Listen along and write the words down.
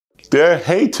They're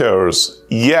haters.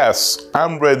 Yes,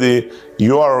 I'm ready.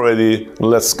 You are ready.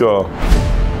 Let's go.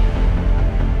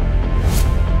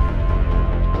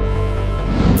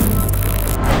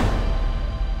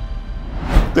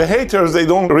 The haters, they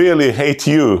don't really hate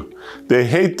you. They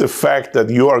hate the fact that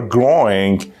you are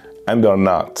growing and they're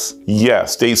not.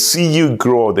 Yes, they see you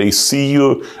grow. They see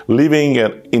you living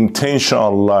an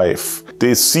intentional life.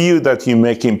 They see you that you're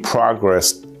making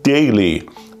progress daily,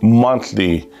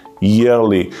 monthly,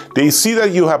 yearly. They see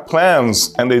that you have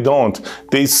plans and they don't.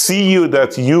 They see you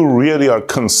that you really are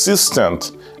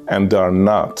consistent and they're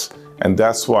not. And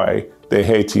that's why they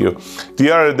hate you.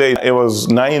 The other day, it was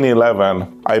 9/11.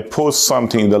 I post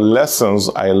something, the lessons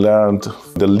I learned,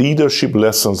 the leadership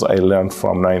lessons I learned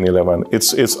from 9/11.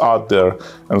 It's out there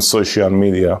on social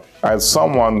media. I had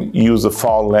someone use a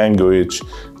foul language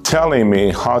telling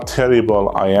me how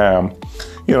terrible I am.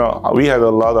 You know, I had a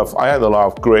lot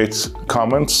of great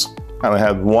comments, and I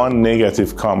had one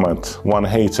negative comment, one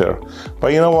hater.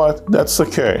 But you know what? That's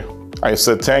okay. I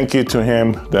said thank you to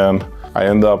him, then I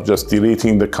ended up just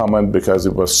deleting the comment because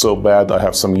it was so bad. I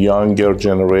have some younger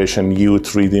generation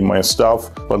youth reading my stuff.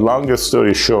 But longest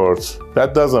story short,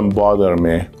 that doesn't bother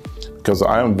me because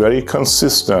I'm very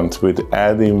consistent with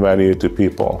adding value to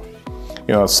people.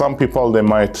 You know, some people, they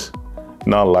might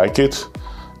not like it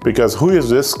because who is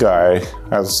this guy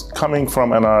as coming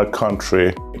from another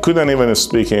country, couldn't even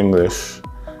speak English.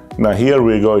 Now here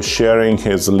we go sharing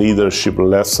his leadership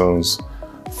lessons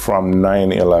from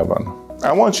 9/11.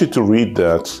 I want you to read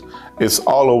that. It's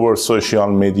all over social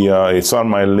media. It's on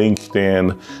my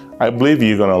LinkedIn. I believe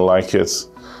you're gonna like it.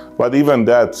 But even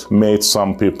that made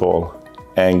some people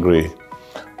angry.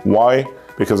 Why?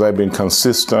 Because I've been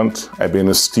consistent. I've been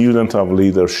a student of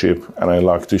leadership and I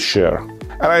like to share.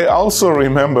 And I also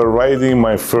remember writing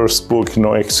my first book,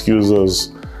 No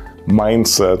Excuses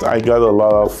Mindset. I got a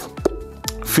lot of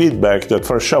feedback that,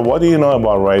 Farshad, what do you know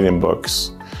about writing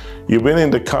books? You've been in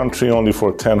the country only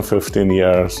for 10, 15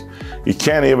 years. You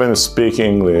can't even speak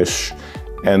English.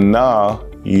 And now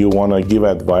you want to give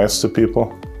advice to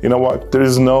people? You know what? There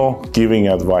is no giving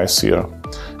advice here.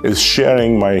 It's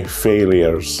sharing my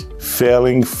failures,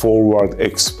 failing forward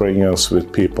experience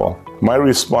with people. My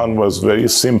response was very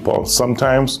simple.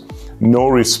 Sometimes no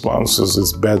responses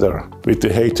is better with the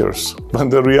haters. But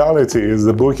the reality is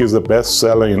the book is the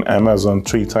bestseller in Amazon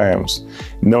 3 times.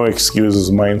 No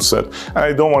Excuses Mindset. And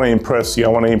I don't want to impress you. I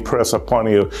want to impress upon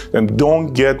you. And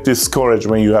don't get discouraged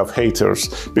when you have haters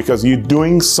because you're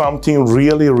doing something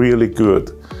really, really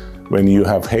good when you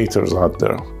have haters out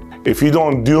there. If you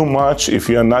don't do much, if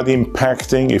you're not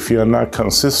impacting, if you're not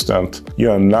consistent,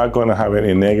 you're not going to have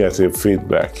any negative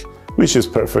feedback, which is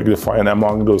perfectly fine.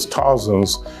 Among those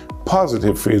thousands,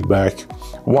 positive feedback,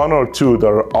 1 or 2 that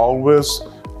are always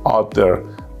out there,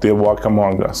 they walk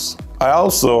among us. I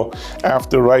also,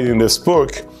 after writing this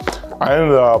book, I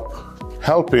ended up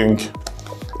helping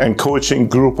and coaching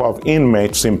group of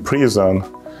inmates in prison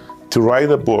to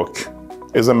write a book.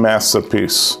 It's a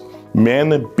masterpiece.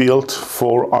 Men Built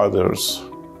for Others.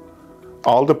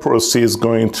 All the proceeds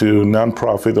going to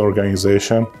nonprofit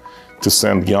organization to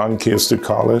send young kids to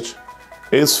college.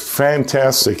 It's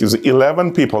fantastic. It's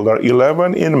 11 people. There are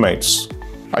 11 inmates.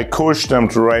 I coached them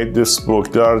to write this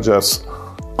book. They are just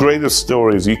great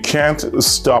stories. You can't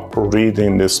stop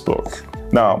reading this book.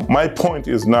 Now, my point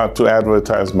is not to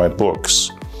advertise my books.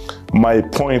 My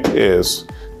point is,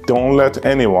 don't let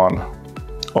anyone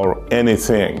or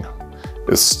anything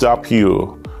stop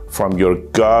you from your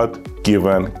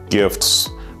God-given gifts,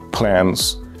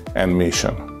 plans, and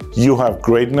mission. You have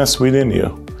greatness within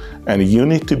you. And you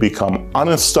need to become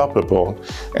unstoppable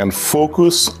and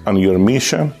focus on your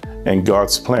mission and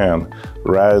God's plan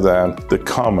rather than the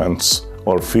comments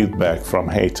or feedback from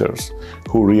haters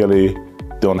who really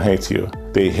don't hate you.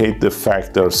 They hate the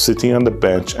fact they're sitting on the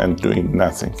bench and doing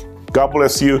nothing. God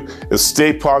bless you.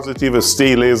 Stay positive,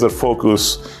 stay laser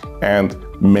focused, and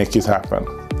make it happen.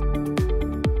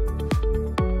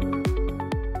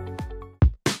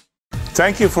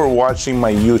 Thank you for watching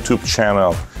my YouTube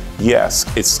channel. Yes,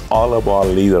 it's all about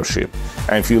leadership.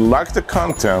 And if you like the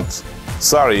content,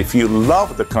 if you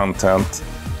love the content,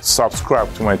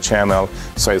 subscribe to my channel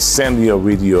so I send you a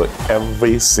video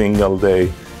every single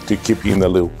day to keep you in the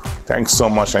loop. Thanks so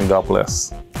much and God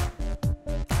bless.